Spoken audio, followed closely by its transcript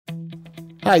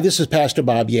Hi, this is Pastor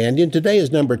Bob Yandian. Today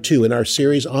is number 2 in our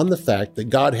series on the fact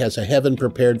that God has a heaven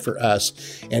prepared for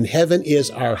us, and heaven is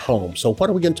our home. So what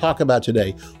are we going to talk about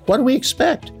today? What do we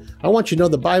expect? I want you to know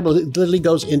the Bible literally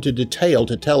goes into detail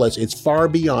to tell us it's far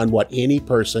beyond what any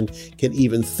person can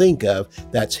even think of.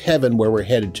 That's heaven where we're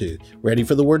headed to. Ready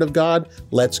for the Word of God?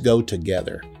 Let's go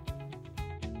together.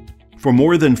 For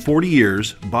more than 40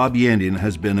 years, Bob Yandian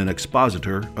has been an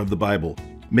expositor of the Bible,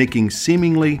 making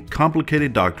seemingly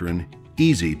complicated doctrine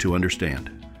easy to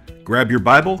understand. Grab your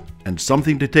Bible and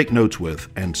something to take notes with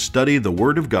and study the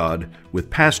Word of God with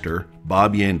Pastor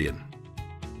Bob Yandian.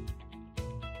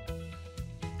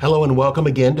 Hello and welcome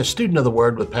again to Student of the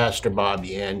Word with Pastor Bob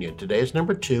Yandian. Today is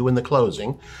number 2 in the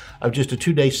closing of just a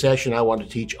 2-day session I want to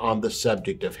teach on the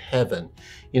subject of heaven.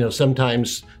 You know,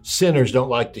 sometimes sinners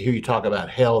don't like to hear you talk about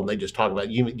hell, and they just talk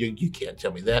about, you can't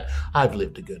tell me that. I've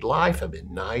lived a good life. I've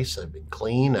been nice. I've been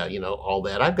clean, all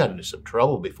that. I've got into some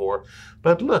trouble before.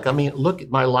 But look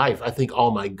at my life. I think all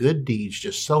my good deeds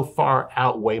just so far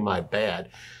outweigh my bad.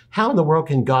 How in the world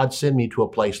can God send me to a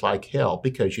place like hell?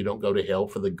 Because you don't go to hell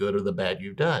for the good or the bad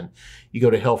you've done. You go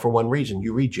to hell for one reason.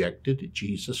 You rejected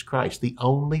Jesus Christ, the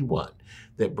only one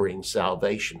that brings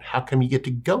salvation. How come you get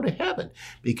to go to heaven?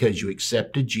 Because you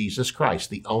accepted Jesus Christ,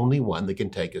 the only one that can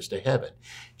take us to heaven.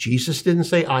 Jesus didn't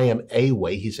say, I am a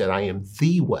way. He said, I am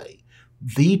the way,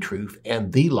 the truth,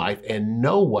 and the life, and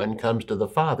no one comes to the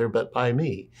Father but by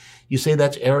me. You say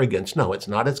that's arrogance. No, it's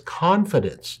not. It's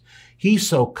confidence. He's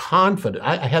so confident.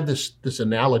 I had this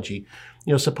analogy.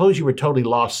 Suppose you were totally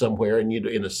lost somewhere and you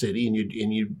in a city and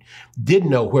you didn't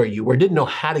know where you were, didn't know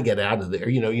how to get out of there.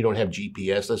 You don't have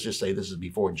GPS. Let's just say this is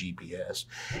before GPS.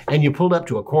 And you pulled up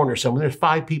to a corner somewhere. There's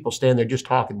 5 people standing there just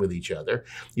talking with each other.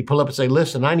 You pull up and say,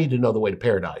 listen, I need to know the way to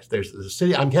paradise. There's a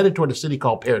city. I'm headed toward a city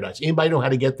called Paradise. Anybody know how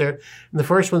to get there? And the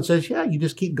first one says, yeah, you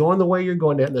just keep going the way you're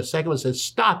going there. And the second one says,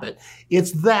 stop it.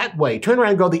 It's that way. Turn around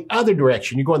and go the other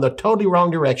direction. You're going the totally wrong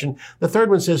direction. The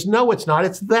third one says, no, it's not.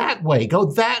 It's that way. Go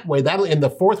that way. And the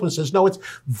fourth one says, no, it's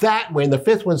that way. And the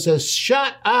fifth one says,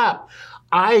 shut up.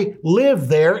 I live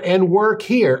there and work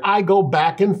here. I go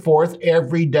back and forth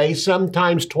every day,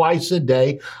 sometimes twice a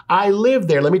day. I live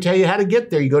there. Let me tell you how to get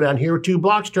there. You go down here 2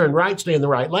 blocks, turn right, stay in the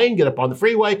right lane, get up on the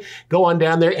freeway, go on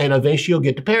down there, and eventually you'll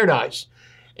get to paradise.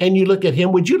 And you look at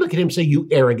him, would you look at him and say, you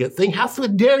arrogant thing? How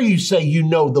dare you say you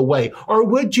know the way? Or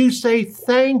would you say,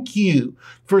 thank you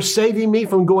for saving me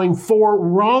from going 4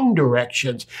 wrong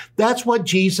directions? That's what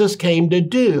Jesus came to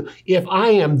do. If I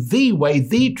am the way,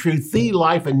 the truth, the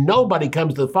life, and nobody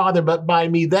comes to the Father but by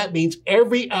me, that means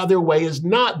every other way is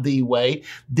not the way,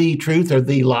 the truth, or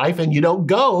the life, and you don't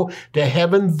go to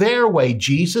heaven their way.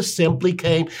 Jesus simply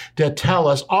came to tell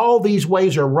us all these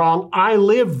ways are wrong. I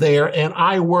live there and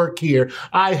I work here.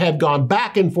 I have gone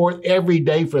back and forth every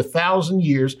day for 1,000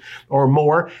 years or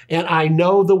more, and I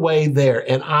know the way there,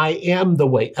 and I am the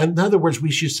way. In other words,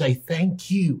 we should say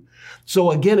thank you. So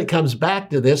again, it comes back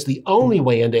to this. The only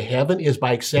way into heaven is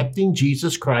by accepting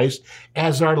Jesus Christ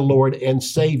as our Lord and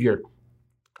Savior,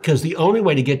 because the only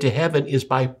way to get to heaven is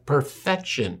by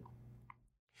perfection.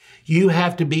 You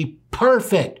have to be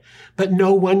perfect, but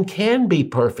no one can be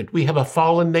perfect. We have a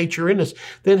fallen nature in us.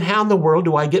 Then how in the world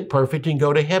do I get perfect and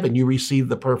go to heaven? You receive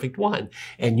the perfect one,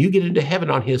 and you get into heaven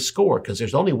on his score, because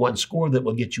there's only one score that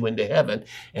will get you into heaven,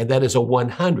 and that is a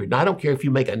 100. Now, I don't care if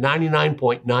you make a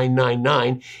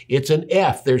 99.999, it's an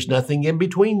F. There's nothing in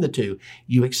between the two.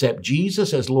 You accept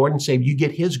Jesus as Lord and Savior, you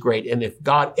get his grade. And if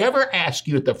God ever asks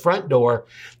you at the front door,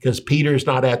 because Peter's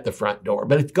not at the front door,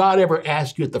 but if God ever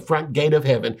asks you at the front gate of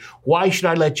heaven, why should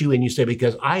I let you in? You say,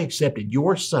 because I accepted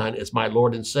your Son as my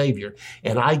Lord and Savior,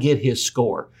 and I get his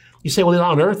score. You say, well,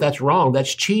 on earth, that's wrong.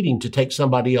 That's cheating to take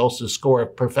somebody else's score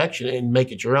of perfection and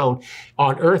make it your own.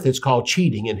 On earth, it's called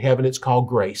cheating. In heaven, it's called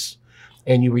grace.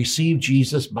 And you receive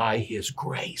Jesus by his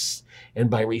grace. And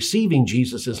by receiving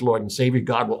Jesus as Lord and Savior,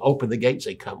 God will open the gate and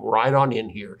say, come right on in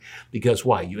here. Because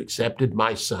why? You accepted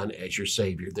my Son as your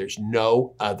Savior. There's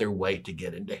no other way to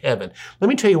get into heaven. Let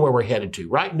me tell you where we're headed to.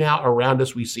 Right now, around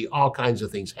us, we see all kinds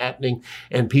of things happening.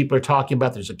 And people are talking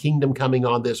about there's a kingdom coming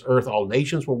on this earth. All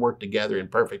nations will work together in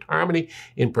perfect harmony,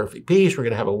 in perfect peace. We're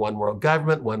going to have a one world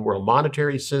government, one world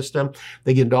monetary system.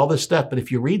 They get into all this stuff. But if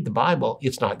you read the Bible,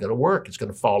 it's not going to work. It's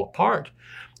going to fall apart.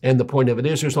 And the point of it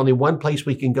is there's only one place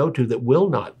we can go to that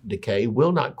will not decay,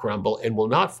 will not crumble, and will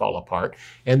not fall apart,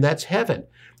 and that's heaven.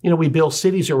 We build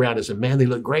cities around us, and man, they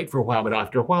look great for a while, but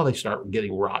after a while they start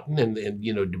getting rotten, and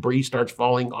debris starts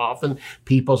falling off, and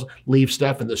people leave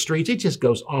stuff in the streets. It just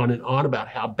goes on and on about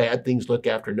how bad things look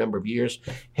after a number of years.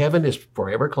 Heaven is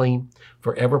forever clean,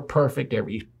 forever perfect.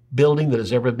 Every building that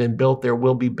has ever been built there,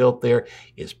 will be built there,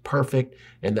 is perfect,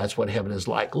 and that's what heaven is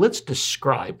like. Let's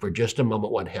describe for just a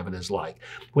moment what heaven is like.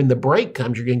 When the break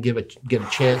comes, you're going to get a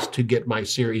chance to get my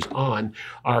series on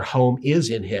Our Home is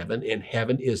in Heaven, and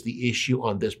heaven is the issue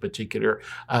on this particular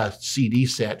CD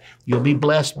set. You'll be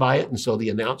blessed by it, and so the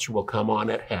announcer will come on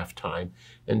at halftime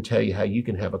and tell you how you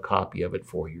can have a copy of it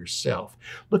for yourself.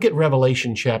 Look at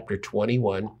Revelation chapter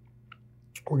 21.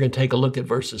 We're going to take a look at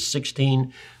verses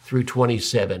 16 through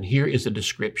 27. Here is a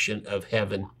description of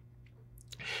heaven.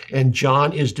 And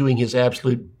John is doing his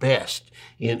absolute best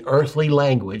in earthly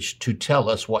language to tell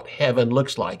us what heaven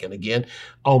looks like. And again,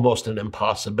 almost an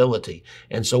impossibility.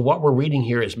 And so what we're reading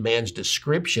here is man's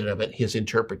description of it, his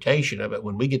interpretation of it.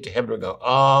 When we get to heaven, we go,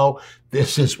 oh,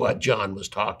 this is what John was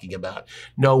talking about.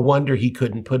 No wonder he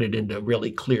couldn't put it into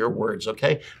really clear words,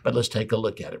 okay? But let's take a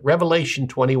look at it. Revelation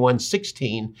 21,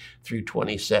 16 through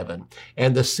 27.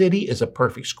 And the city is a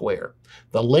perfect square.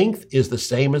 The length is the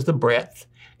same as the breadth.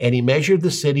 And he measured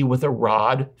the city with a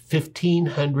rod,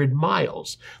 1,500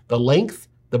 miles. The length,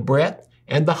 the breadth,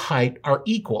 and the height are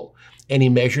equal. And he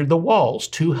measured the walls,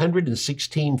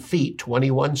 216 feet,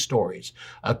 21 stories,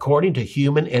 according to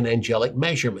human and angelic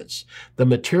measurements. The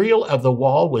material of the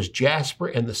wall was jasper,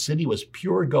 and the city was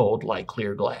pure gold like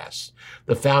clear glass.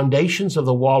 The foundations of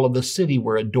the wall of the city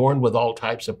were adorned with all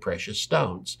types of precious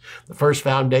stones. The first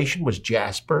foundation was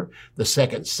jasper, the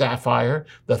second sapphire,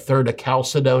 the third a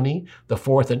chalcedony, the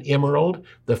fourth an emerald,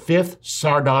 the fifth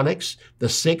sardonyx, the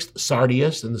sixth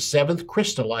sardius, and the seventh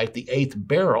chrysolite, the eighth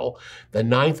beryl, the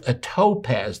ninth a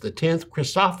topaz, the 10th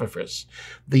chrysoprase,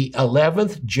 the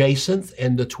 11th jacinth,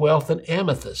 and the 12th an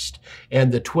amethyst.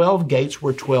 And the 12 gates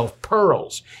were 12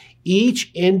 pearls.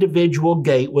 Each individual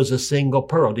gate was a single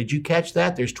pearl. Did you catch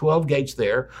that? There's 12 gates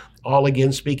there. All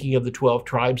again, speaking of the 12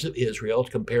 tribes of Israel,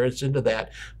 comparison to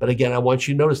that. But again, I want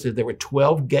you to notice that there were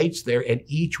 12 gates there, and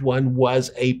each one was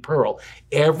a pearl.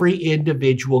 Every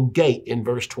individual gate in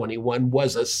verse 21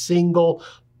 was a single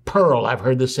pearl. I've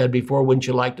heard this said before. Wouldn't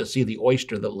you like to see the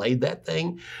oyster that laid that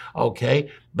thing?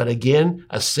 Okay. But again,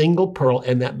 a single pearl,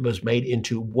 and that was made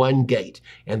into one gate.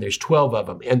 And there's 12 of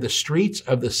them. And the streets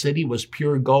of the city was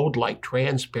pure gold like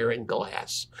transparent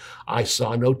glass. I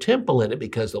saw no temple in it,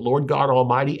 because the Lord God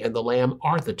Almighty and the Lamb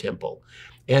are the temple.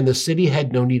 And the city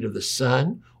had no need of the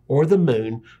sun or the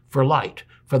moon for light.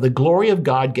 For the glory of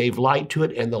God gave light to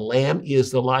it, and the Lamb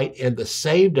is the light, and the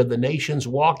saved of the nations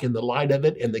walk in the light of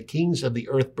it, and the kings of the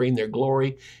earth bring their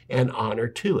glory and honor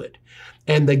to it.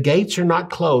 And the gates are not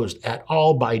closed at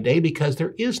all by day, because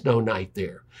there is no night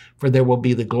there. For there will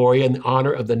be the glory and the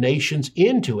honor of the nations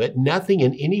into it. Nothing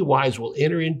in any wise will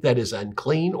enter in that is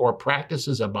unclean or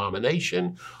practices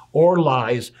abomination or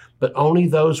lies, but only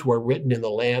those who are written in the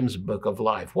Lamb's book of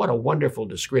life. What a wonderful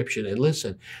description. And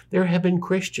listen, there have been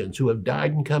Christians who have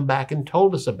died and come back and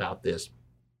told us about this.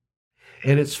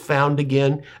 And it's found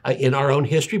again in our own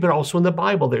history, but also in the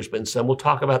Bible. There's been some. We'll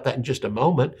talk about that in just a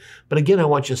moment. But again, I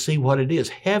want you to see what it is.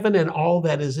 Heaven and all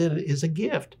that is in it is a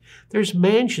gift. There's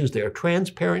mansions there,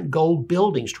 transparent gold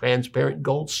buildings, transparent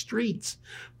gold streets,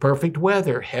 perfect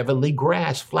weather, heavenly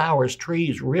grass, flowers,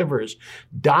 trees, rivers,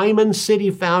 diamond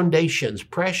city foundations,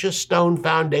 precious stone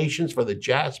foundations for the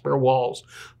jasper walls,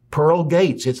 pearl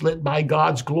gates. It's lit by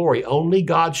God's glory. Only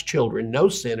God's children. No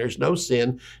sinners, no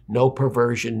sin, no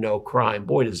perversion, no crime.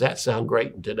 Boy, does that sound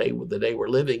great in today, the day we're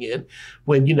living in.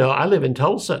 When, I live in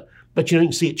Tulsa, but you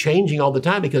can see it changing all the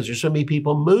time, because there's so many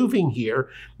people moving here,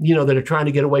 that are trying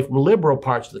to get away from liberal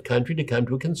parts of the country to come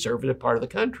to a conservative part of the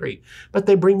country. But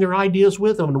they bring their ideas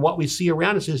with them. And what we see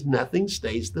around us is nothing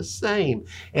stays the same,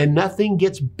 and nothing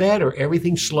gets better.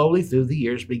 Everything slowly through the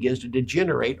years begins to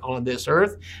degenerate on this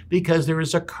earth, because there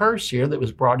is a curse here that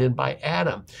was brought in by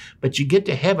Adam. But you get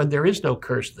to heaven, there is no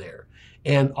curse there.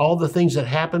 And all the things that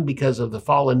happen because of the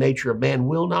fallen nature of man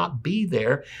will not be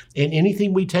there. And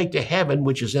anything we take to heaven,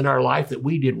 which is in our life that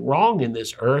we did wrong in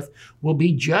this earth, will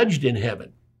be judged in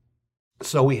heaven.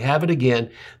 So we have it again,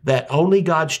 that only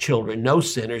God's children, no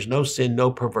sinners, no sin,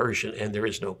 no perversion, and there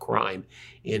is no crime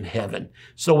in heaven.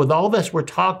 So with all this we're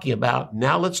talking about,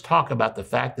 now let's talk about the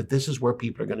fact that this is where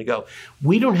people are going to go.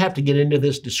 We don't have to get into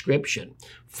this description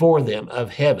for them of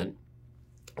heaven,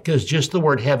 because just the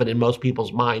word heaven in most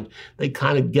people's mind, they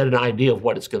kind of get an idea of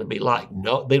what it's going to be like.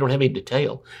 No, they don't have any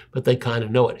detail, but they kind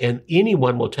of know it. And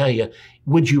anyone will tell you,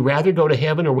 would you rather go to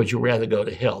heaven or would you rather go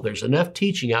to hell? There's enough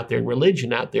teaching out there and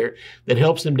religion out there that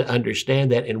helps them to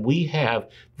understand that, and we have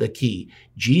the key.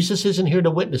 Jesus isn't here to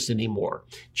witness anymore.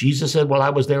 Jesus said, well, I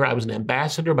was there, I was an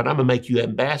ambassador, but I'm going to make you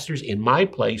ambassadors in my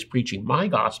place, preaching my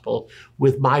gospel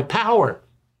with my power.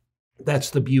 That's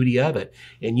the beauty of it.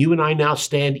 And you and I now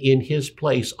stand in his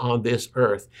place on this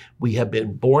earth. We have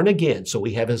been born again, so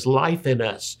we have his life in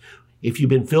us. If you've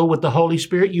been filled with the Holy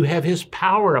Spirit, you have his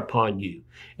power upon you.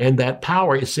 And that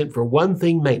power is sent for one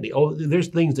thing mainly. Oh, there's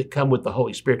things that come with the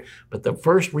Holy Spirit, but the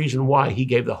first reason why he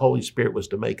gave the Holy Spirit was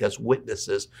to make us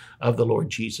witnesses of the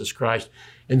Lord Jesus Christ.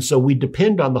 And so we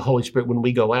depend on the Holy Spirit when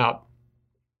we go out.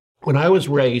 When I was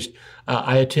raised,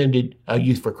 I attended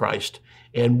Youth for Christ.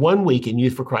 And one week in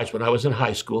Youth for Christ, when I was in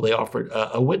high school, they offered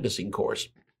a witnessing course.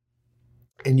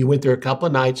 And you went there a couple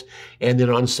of nights. And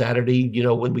then on Saturday,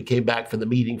 when we came back from the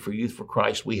meeting for Youth for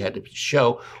Christ, we had to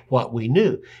show what we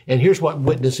knew. And here's what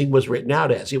witnessing was written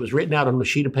out as. It was written out on a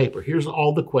sheet of paper. Here's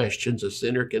all the questions a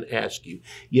sinner can ask you.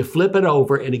 You flip it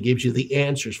over and it gives you the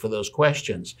answers for those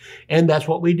questions. And that's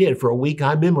what we did. For a week,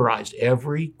 I memorized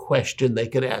every question they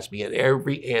could ask me and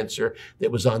every answer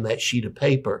that was on that sheet of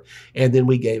paper. And then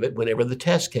we gave it whenever the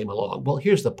test came along. Well,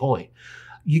 here's the point.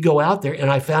 You go out there and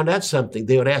I found out something.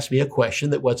 They would ask me a question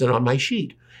that wasn't on my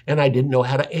sheet and I didn't know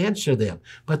how to answer them.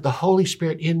 But the Holy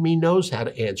Spirit in me knows how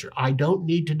to answer. I don't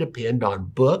need to depend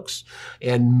on books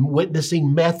and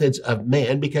witnessing methods of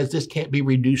man because this can't be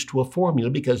reduced to a formula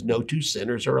because no two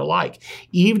sinners are alike.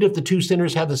 Even if the two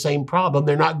sinners have the same problem,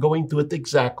 they're not going through it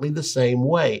exactly the same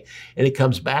way. And it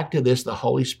comes back to this. The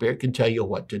Holy Spirit can tell you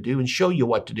what to do and show you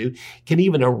what to do, can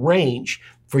even arrange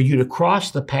for you to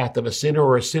cross the path of a sinner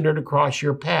or a sinner to cross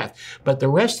your path. But the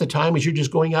rest of the time, as you're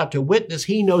just going out to witness,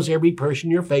 he knows every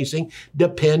person you're facing.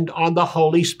 Depend on the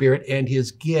Holy Spirit and his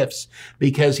gifts,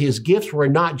 because his gifts were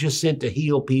not just sent to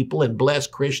heal people and bless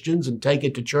Christians and take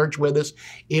it to church with us.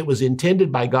 It was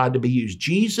intended by God to be used.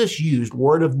 Jesus used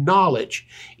word of knowledge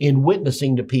in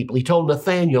witnessing to people. He told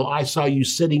Nathanael, I saw you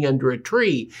sitting under a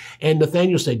tree. And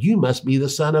Nathanael said, you must be the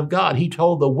Son of God. He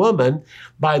told the woman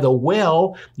by the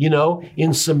well,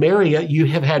 in Samaria, you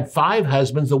have had 5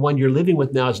 husbands. The one you're living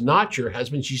with now is not your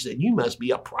husband. She said, you must be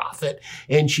a prophet.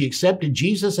 And she accepted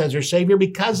Jesus as her Savior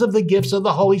because of the gifts of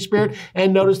the Holy Spirit.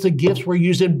 And notice the gifts were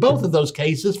used in both of those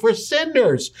cases for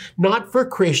sinners, not for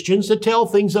Christians to tell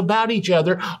things about each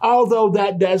other. Although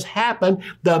that does happen,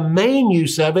 the main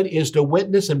use of it is to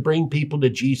witness and bring people to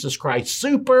Jesus Christ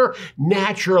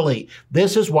supernaturally.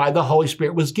 This is why the Holy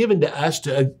Spirit was given to us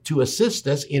to assist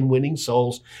us in winning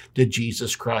souls to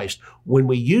Jesus Christ. When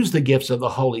we use the gifts of the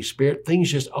Holy Spirit,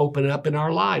 things just open up in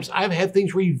our lives. I've had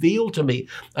things revealed to me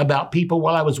about people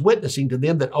while I was witnessing to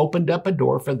them that opened up a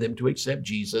door for them to accept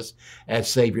Jesus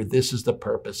as Savior. This is the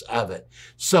purpose of it.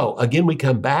 So again, we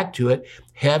come back to it.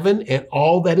 Heaven and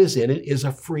all that is in it is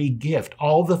a free gift.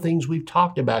 All the things we've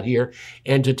talked about here.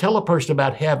 And to tell a person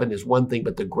about heaven is one thing,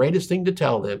 but the greatest thing to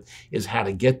tell them is how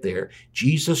to get there.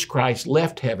 Jesus Christ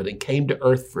left heaven and came to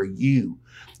earth for you.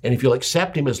 And if you'll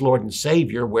accept him as Lord and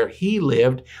Savior, where he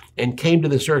lived and came to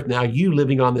this earth, now you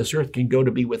living on this earth can go to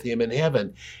be with him in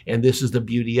heaven. And this is the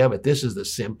beauty of it. This is the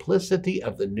simplicity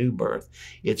of the new birth.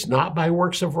 It's not by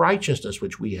works of righteousness,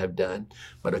 which we have done,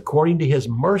 but according to his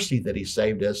mercy that he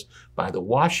saved us by the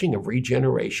washing of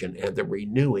regeneration and the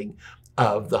renewing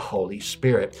of the Holy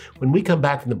Spirit. When we come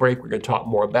back from the break, we're going to talk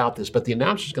more about this, but the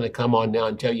announcer is going to come on now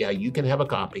and tell you how you can have a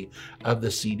copy of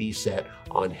the CD set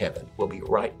on heaven. We'll be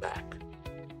right back.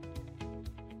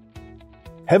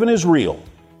 Heaven is real,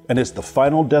 and it's the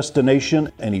final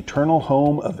destination and eternal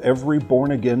home of every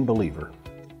born-again believer.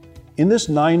 In this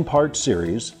 9-part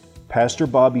series, Pastor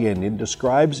Bob Yandian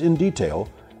describes in detail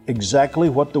exactly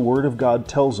what the Word of God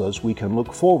tells us we can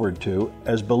look forward to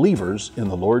as believers in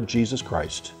the Lord Jesus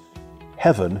Christ.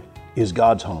 Heaven is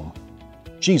God's home,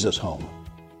 Jesus' home,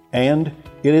 and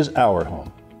it is our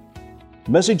home.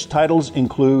 Message titles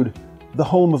include The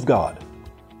Home of God,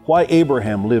 Why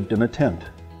Abraham Lived in a Tent,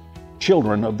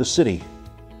 Children of the City,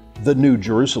 The New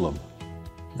Jerusalem,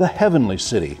 The Heavenly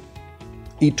City,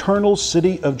 Eternal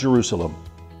City of Jerusalem,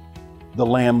 The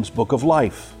Lamb's Book of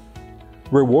Life,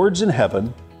 Rewards in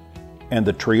Heaven, and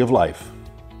The Tree of Life.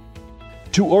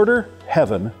 To order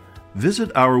Heaven,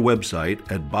 visit our website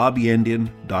at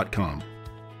bobyandian.com.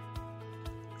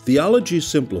 Theology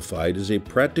Simplified is a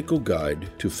practical guide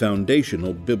to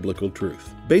foundational biblical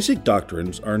truth. Basic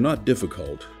doctrines are not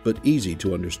difficult, but easy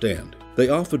to understand. They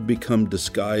often become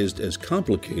disguised as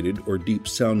complicated or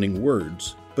deep-sounding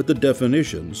words, but the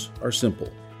definitions are simple.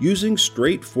 Using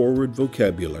straightforward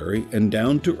vocabulary and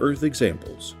down-to-earth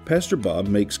examples, Pastor Bob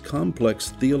makes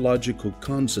complex theological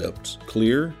concepts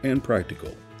clear and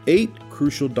practical. 8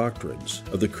 crucial doctrines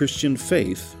of the Christian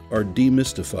faith are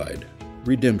demystified: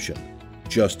 redemption,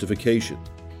 justification,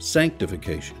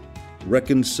 sanctification,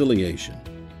 reconciliation,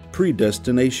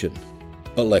 predestination,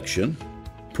 election,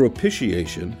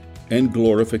 propitiation, and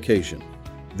glorification.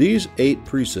 These 8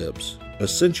 precepts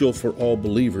essential for all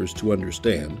believers to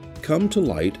understand, come to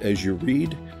light as you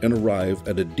read and arrive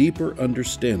at a deeper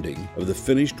understanding of the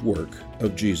finished work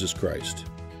of Jesus Christ.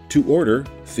 To order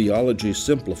Theology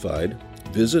Simplified,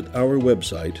 visit our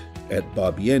website at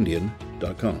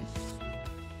bobyandian.com.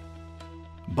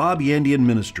 Bob Yandian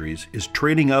Ministries is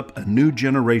training up a new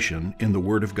generation in the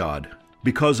Word of God.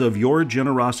 Because of your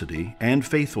generosity and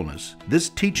faithfulness, this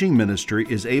teaching ministry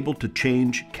is able to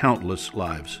change countless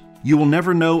lives. You will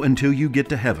never know until you get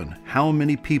to heaven how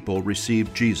many people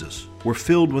received Jesus, were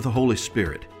filled with the Holy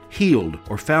Spirit, healed,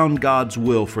 or found God's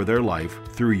will for their life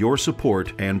through your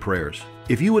support and prayers.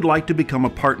 If you would like to become a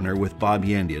partner with Bob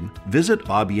Yandian, visit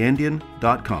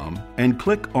bobyandian.com and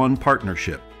click on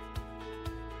Partnership.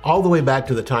 All the way back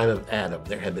to the time of Adam,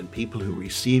 there have been people who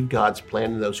received God's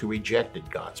plan and those who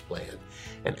rejected God's plan.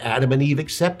 And Adam and Eve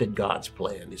accepted God's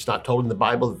plan. It's not told in the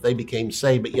Bible that they became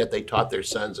saved, but yet they taught their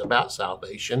sons about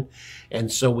salvation.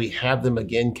 And so we have them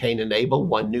again, Cain and Abel.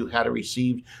 One knew how to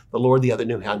receive the Lord, the other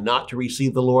knew how not to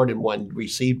receive the Lord, and one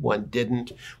received, one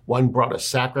didn't. One brought a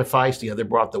sacrifice, the other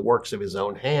brought the works of his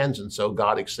own hands. And so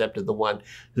God accepted the one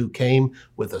who came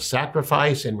with a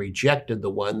sacrifice and rejected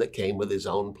the one that came with his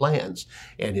own plans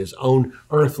and his own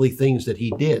earthly things that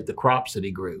he did, the crops that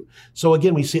he grew. So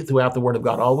again, we see it throughout the Word of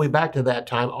God, all the way back to that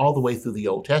time, all the way through the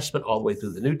Old Testament, all the way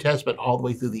through the New Testament, all the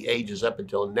way through the ages up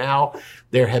until now.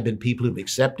 There have been people who've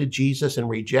accepted Jesus and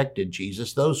rejected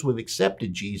Jesus. Those who have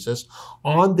accepted Jesus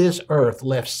on this earth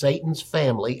left Satan's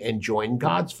family and joined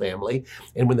God's family.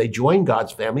 And when they join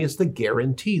God's family, it's the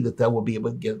guarantee that they will be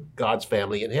able to get God's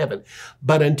family in heaven.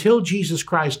 But until Jesus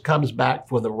Christ comes back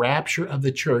for the rapture of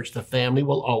the church, the family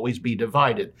will always be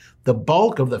divided. The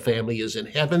bulk of the family is in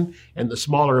heaven and the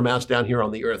smaller amounts down here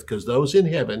on the earth, because those in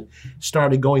heaven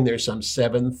started going there some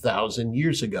 7,000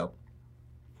 years ago.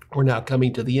 We're now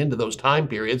coming to the end of those time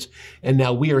periods, and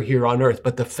now we are here on earth.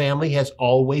 But the family has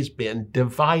always been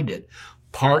divided.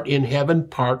 Part in heaven,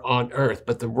 part on earth.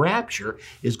 But the rapture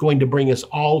is going to bring us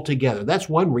all together. That's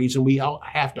one reason we all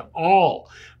have to all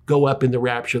go up in the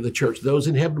rapture of the church. Those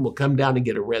in heaven will come down and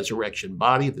get a resurrection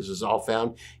body. This is all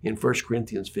found in 1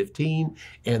 Corinthians 15.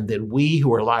 And then we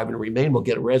who are alive and remain will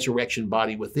get a resurrection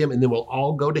body with them. And then we'll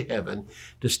all go to heaven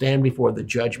to stand before the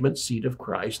judgment seat of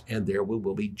Christ. And there we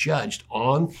will be judged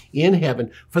in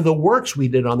heaven for the works we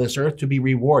did on this earth to be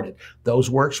rewarded. Those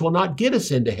works will not get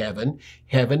us into heaven.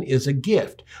 Heaven is a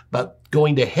gift. But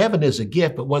going to heaven is a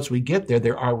gift, but once we get there,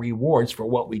 there are rewards for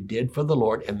what we did for the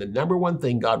Lord. And the number one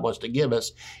thing God wants to give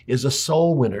us is a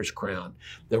soul winner's crown.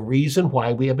 The reason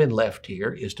why we have been left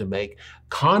here is to make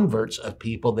converts of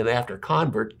people, then after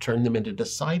convert, turn them into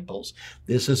disciples.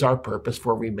 This is our purpose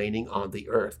for remaining on the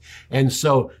earth. And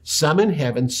so some in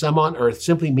heaven, some on earth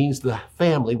simply means the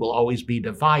family will always be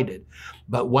divided.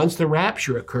 But once the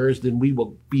rapture occurs, then we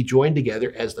will be joined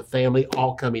together as the family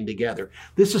all coming together.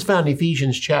 This is found in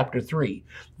Ephesians chapter 3,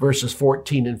 verses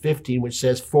 14 and 15, which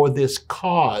says, "For this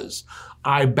cause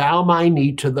I bow my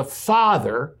knee to the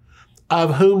Father,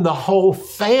 of whom the whole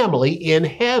family in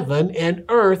heaven and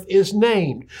earth is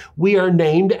named." We are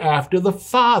named after the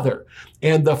Father.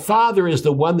 And the Father is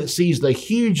the one that sees the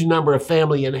huge number of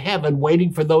family in heaven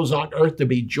waiting for those on earth to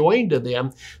be joined to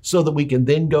them so that we can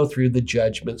then go through the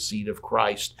judgment seat of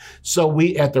Christ. So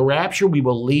at the rapture, we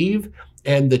will leave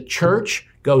and the church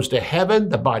goes to heaven,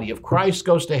 the body of Christ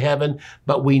goes to heaven,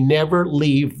 but we never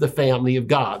leave the family of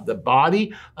God. The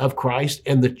body of Christ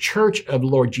and the church of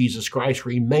Lord Jesus Christ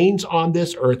remains on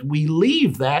this earth. We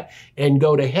leave that and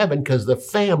go to heaven because the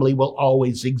family will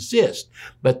always exist.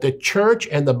 But the church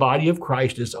and the body of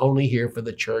Christ is only here for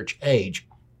the church age.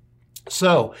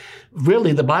 So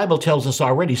really, the Bible tells us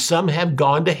already some have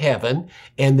gone to heaven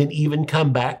and then even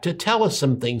come back to tell us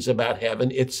some things about heaven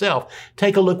itself.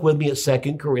 Take a look with me at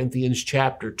 2 Corinthians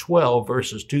chapter 12,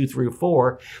 verses 2 through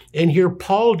 4. And here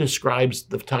Paul describes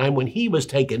the time when he was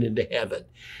taken into heaven.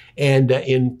 And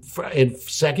in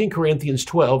 2 Corinthians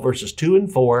 12, verses 2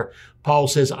 and 4, Paul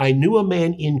says, "I knew a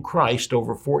man in Christ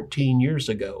over 14 years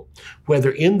ago.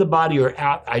 Whether in the body or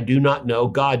out, I do not know.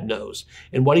 God knows."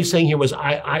 And what he's saying here was,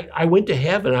 I went to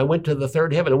heaven. I went to the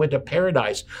third heaven. I went to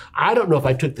paradise. I don't know if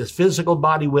I took this physical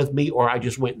body with me or I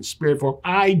just went in spirit form.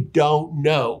 I don't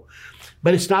know.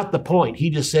 But it's not the point.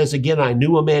 He just says, again, I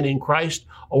knew a man in Christ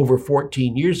over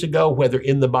 14 years ago, whether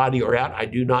in the body or out, I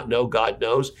do not know, God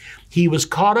knows. He was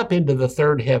caught up into the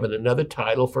third heaven, another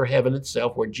title for heaven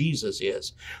itself, where Jesus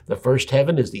is. The first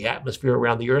heaven is the atmosphere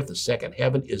around the earth. The second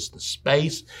heaven is the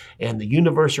space and the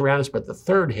universe around us. But the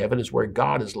third heaven is where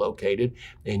God is located,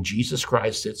 and Jesus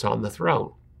Christ sits on the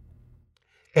throne.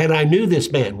 And I knew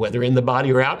this man, whether in the body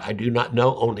or out, I do not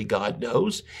know, only God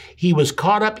knows. He was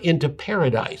caught up into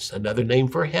paradise, another name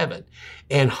for heaven.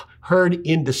 and heard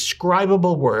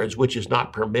indescribable words, which is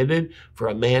not permitted for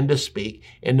a man to speak.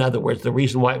 In other words, the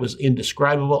reason why it was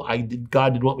indescribable,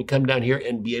 God didn't want me to come down here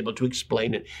and be able to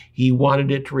explain it. He wanted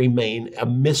it to remain a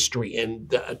mystery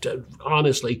and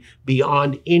honestly,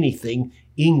 beyond anything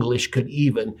English could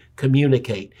even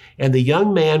communicate. And the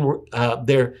young man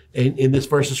there in this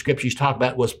verse of scripture he's talking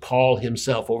about was Paul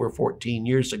himself over 14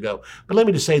 years ago. But let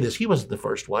me just say this, he wasn't the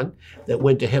first one that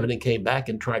went to heaven and came back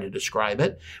and tried to describe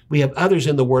it. We have others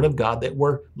in the Word of God that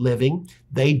were living.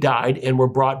 They died and were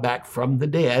brought back from the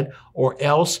dead, or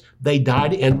else they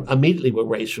died and immediately were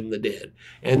raised from the dead.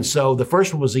 And so the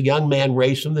first one was a young man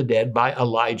raised from the dead by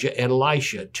Elijah and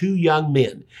Elisha, two young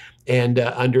men, and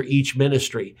under each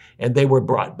ministry, and they were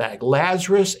brought back.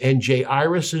 Lazarus and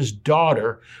Jairus'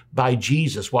 daughter by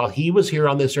Jesus. While he was here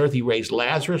on this earth, he raised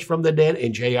Lazarus from the dead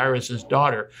and Jairus'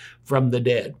 daughter from the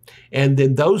dead. And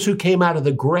then those who came out of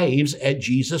the graves at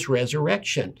Jesus'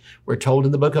 resurrection. We're told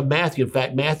in the book of Matthew, in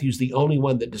fact, Matthew's the only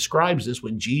one that describes this,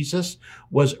 when Jesus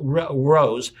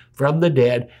rose from the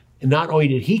dead. Not only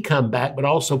did he come back, but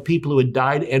also people who had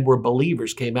died and were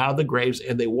believers came out of the graves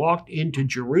and they walked into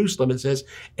Jerusalem, it says,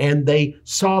 and they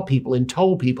saw people and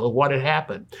told people what had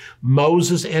happened.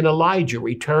 Moses and Elijah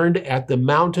returned at the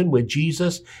mountain with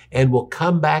Jesus and will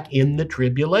come back in the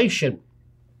tribulation.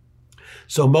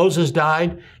 So Moses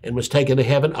died and was taken to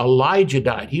heaven. Elijah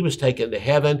died. He was taken to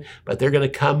heaven, but they're going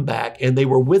to come back. And they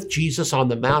were with Jesus on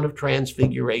the Mount of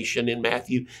Transfiguration in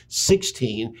Matthew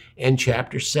 16 and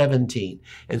chapter 17.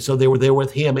 And so they were there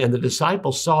with him, and the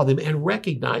disciples saw them and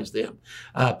recognized them.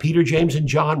 Peter, James, and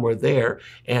John were there,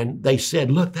 and they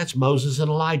said, look, that's Moses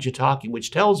and Elijah talking,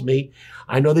 which tells me,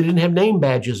 I know they didn't have name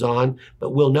badges on, but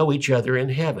we'll know each other in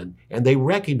heaven. And they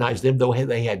recognized them, though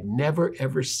they had never,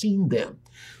 ever seen them.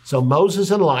 So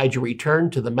Moses and Elijah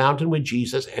returned to the mountain with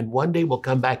Jesus, and one day will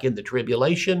come back in the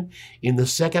tribulation. In the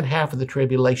second half of the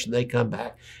tribulation, they come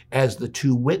back as the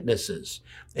two witnesses.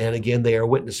 And again, they are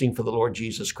witnessing for the Lord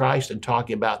Jesus Christ and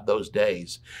talking about those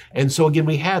days. And so again,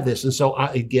 we have this. And so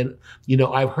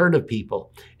I've heard of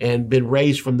people and been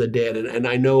raised from the dead. And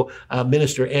I know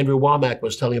Minister Andrew Womack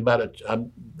was telling about it.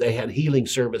 They had healing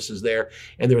services there,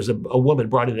 and there was a woman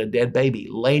brought in a dead baby,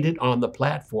 laid it on the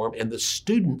platform, and the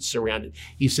students surrounded.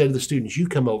 He said to the students, you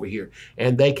come over here.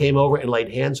 And they came over and laid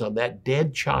hands on that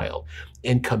dead child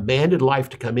and commanded life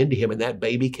to come into him, and that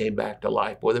baby came back to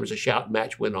life. Boy, there was a shout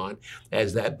match went on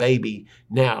as that baby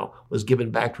now was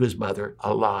given back to his mother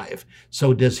alive.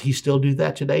 So does he still do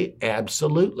that today?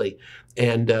 Absolutely.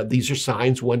 And these are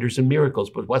signs, wonders, and miracles.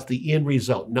 But what's the end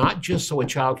result? Not just so a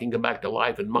child can come back to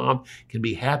life and mom can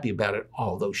be happy about it,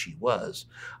 although she was.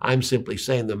 I'm simply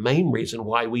saying the main reason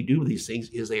why we do these things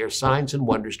is they are signs and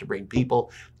wonders to bring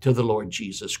people to the Lord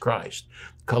Jesus Christ.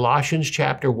 Colossians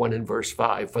chapter 1 and verse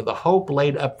 5, for the hope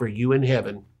laid up for you in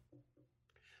heaven,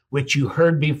 which you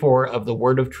heard before of the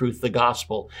word of truth, the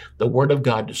gospel. The word of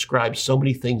God describes so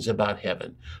many things about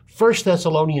heaven. 1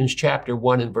 Thessalonians chapter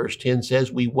 1 and verse 10 says,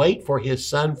 we wait for his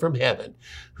Son from heaven,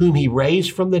 whom he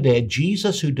raised from the dead,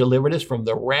 Jesus, who delivered us from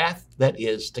the wrath that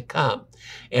is to come.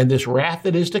 And this wrath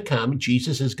that is to come,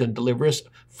 Jesus is going to deliver us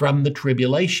from the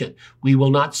tribulation. We will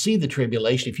not see the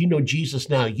tribulation. If you know Jesus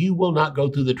now, you will not go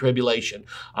through the tribulation.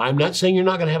 I'm not saying you're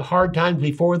not going to have hard times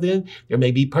before then. There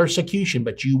may be persecution,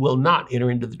 but you will not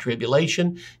enter into the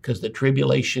tribulation, because the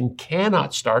tribulation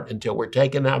cannot start until we're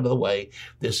taken out of the way.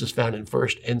 This is found in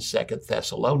 1st and 2nd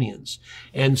Thessalonians.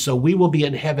 And so we will be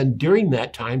in heaven during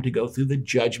that time to go through the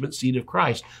judgment seat of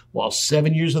Christ. While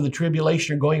 7 years of the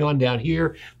tribulation are going on down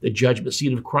here, the judgment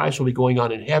seat of Christ will be going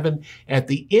on in heaven. At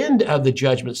the end of the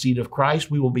judgment seat of Christ,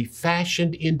 we will be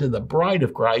fashioned into the bride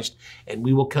of Christ, and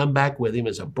we will come back with him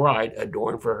as a bride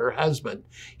adorned for her husband.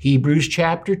 Hebrews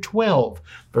chapter 12,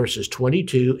 verses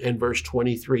 22 and verse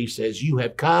 23 says, you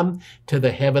have come to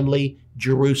the heavenly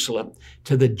Jerusalem,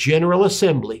 to the general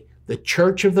assembly, the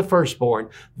church of the firstborn,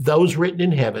 those written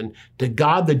in heaven, to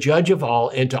God the judge of all,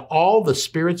 and to all the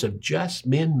spirits of just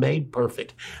men made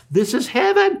perfect. This is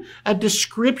heaven, a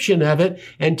description of it,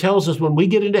 and tells us when we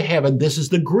get into heaven, this is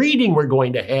the greeting we're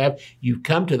going to have. You've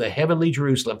come to the heavenly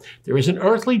Jerusalem. There is an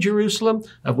earthly Jerusalem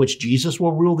of which Jesus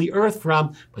will rule the earth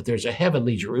from, but there's a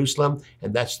heavenly Jerusalem,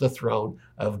 and that's the throne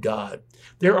of God.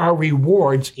 There are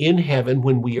rewards in heaven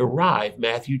when we arrive.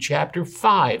 Matthew chapter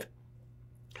 5.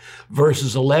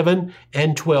 Verses 11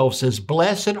 and 12 says,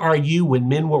 blessed are you when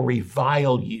men will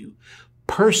revile you,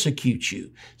 persecute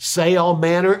you, say all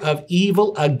manner of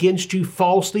evil against you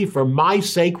falsely for my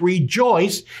sake.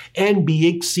 Rejoice and be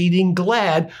exceeding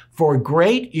glad, For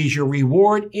great is your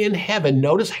reward in heaven.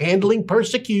 Notice handling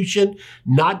persecution,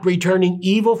 not returning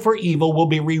evil for evil, will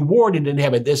be rewarded in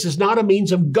heaven. This is not a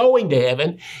means of going to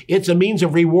heaven. It's a means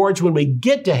of rewards when we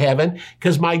get to heaven,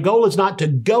 because my goal is not to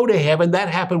go to heaven. That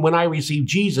happened when I received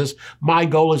Jesus. My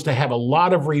goal is to have a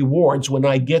lot of rewards when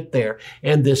I get there,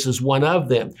 and this is one of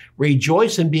them.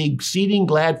 Rejoice and be exceeding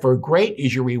glad, for great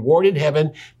is your reward in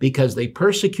heaven, because they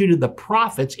persecuted the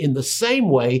prophets in the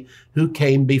same way who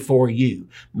came before you.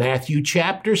 Matthew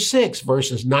chapter 6,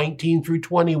 verses 19 through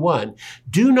 21.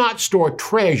 Do not store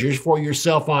treasures for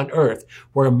yourself on earth,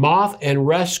 where moth and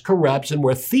rust corrupts and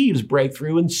where thieves break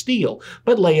through and steal,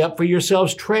 but lay up for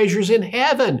yourselves treasures in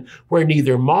heaven, where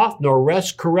neither moth nor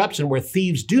rust corrupts and where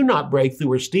thieves do not break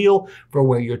through or steal, for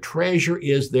where your treasure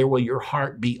is, there will your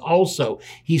heart be also.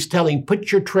 He's telling,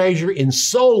 put your treasure in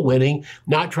soul winning,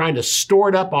 not trying to store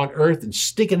it up on earth and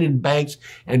stick it in banks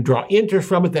and draw interest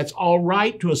from it. That's all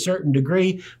right to a certain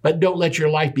degree, but don't let your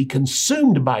life be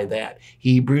consumed by that.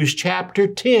 Hebrews chapter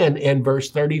 10 and verse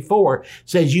 34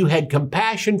 says, you had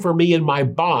compassion for me in my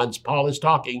bonds. Paul is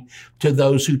talking to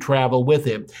those who travel with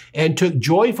him, and took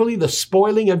joyfully the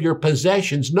spoiling of your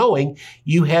possessions, knowing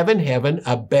you have in heaven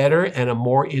a better and a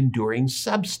more enduring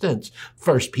substance.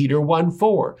 1 Peter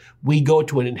 1:4, we go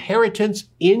to an inheritance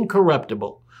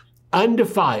incorruptible,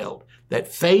 undefiled, that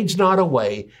fades not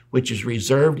away, which is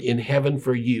reserved in heaven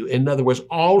for you. In other words,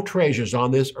 all treasures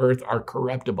on this earth are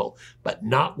corruptible, but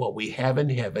not what we have in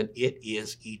heaven. It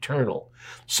is eternal.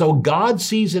 So God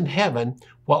sees in heaven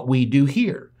what we do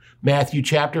here. Matthew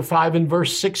chapter 5 and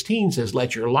verse 16 says,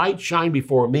 let your light shine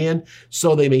before men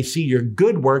so they may see your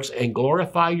good works and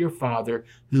glorify your Father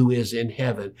who is in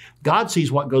heaven. God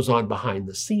sees what goes on behind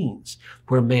the scenes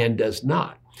where man does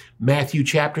not. Matthew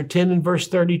chapter 10 and verse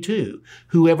 32,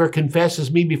 whoever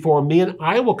confesses me before men,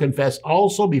 I will confess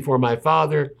also before my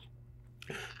Father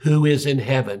who is in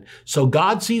heaven. So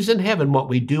God sees in heaven what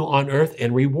we do on earth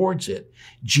and rewards it.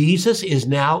 Jesus is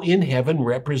now in heaven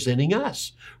representing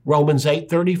us. Romans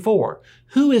 8:34,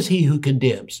 who is he who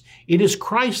condemns? It is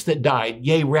Christ that died,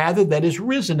 yea, rather that is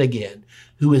risen again,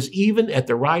 who is even at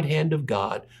the right hand of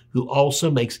God, who also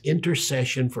makes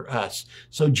intercession for us.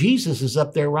 So Jesus is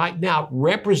up there right now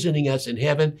representing us in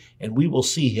heaven, and we will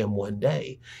see him one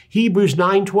day. Hebrews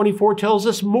 9:24 tells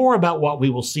us more about what we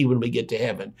will see when we get to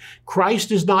heaven.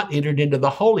 Christ is not entered into the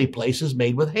holy places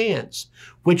made with hands,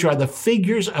 which are the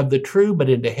figures of the true, but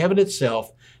into heaven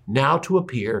itself, now to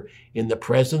appear in the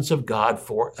presence of God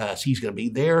for us. He's going to be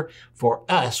there for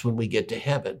us when we get to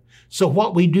heaven. So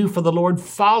what we do for the Lord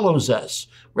follows us.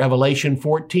 Revelation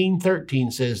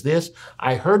 14:13 says this,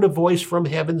 I heard a voice from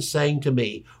heaven saying to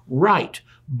me, write,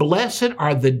 blessed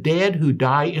are the dead who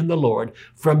die in the Lord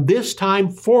from this time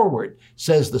forward,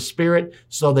 says the Spirit,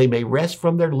 so they may rest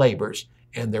from their labors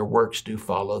and their works do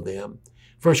follow them.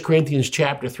 1 Corinthians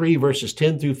chapter 3, verses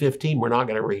 10 through 15, we're not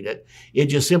going to read it. It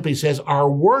just simply says, our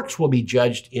works will be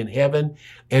judged in heaven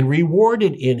and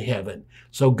rewarded in heaven.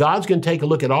 So God's going to take a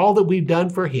look at all that we've done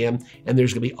for him, and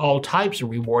there's going to be all types of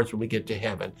rewards when we get to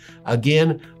heaven.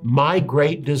 Again, my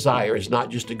great desire is not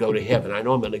just to go to heaven. I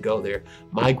know I'm going to go there.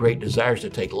 My great desire is to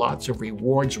take lots of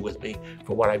rewards with me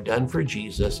for what I've done for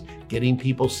Jesus, getting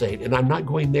people saved. And I'm not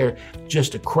going there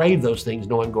just to crave those things.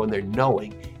 No, I'm going there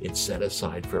knowing it's set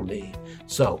aside for me.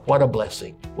 So what a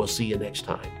blessing. We'll see you next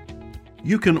time.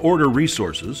 You can order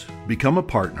resources, become a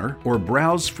partner, or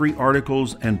browse free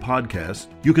articles and podcasts.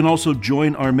 You can also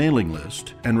join our mailing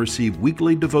list and receive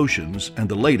weekly devotions and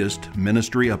the latest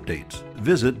ministry updates.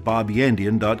 Visit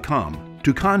bobyandian.com.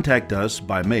 To contact us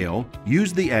by mail,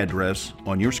 use the address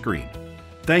on your screen.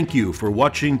 Thank you for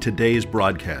watching today's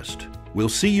broadcast. We'll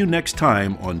see you next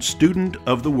time on Student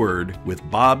of the Word with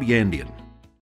Bob Yandian.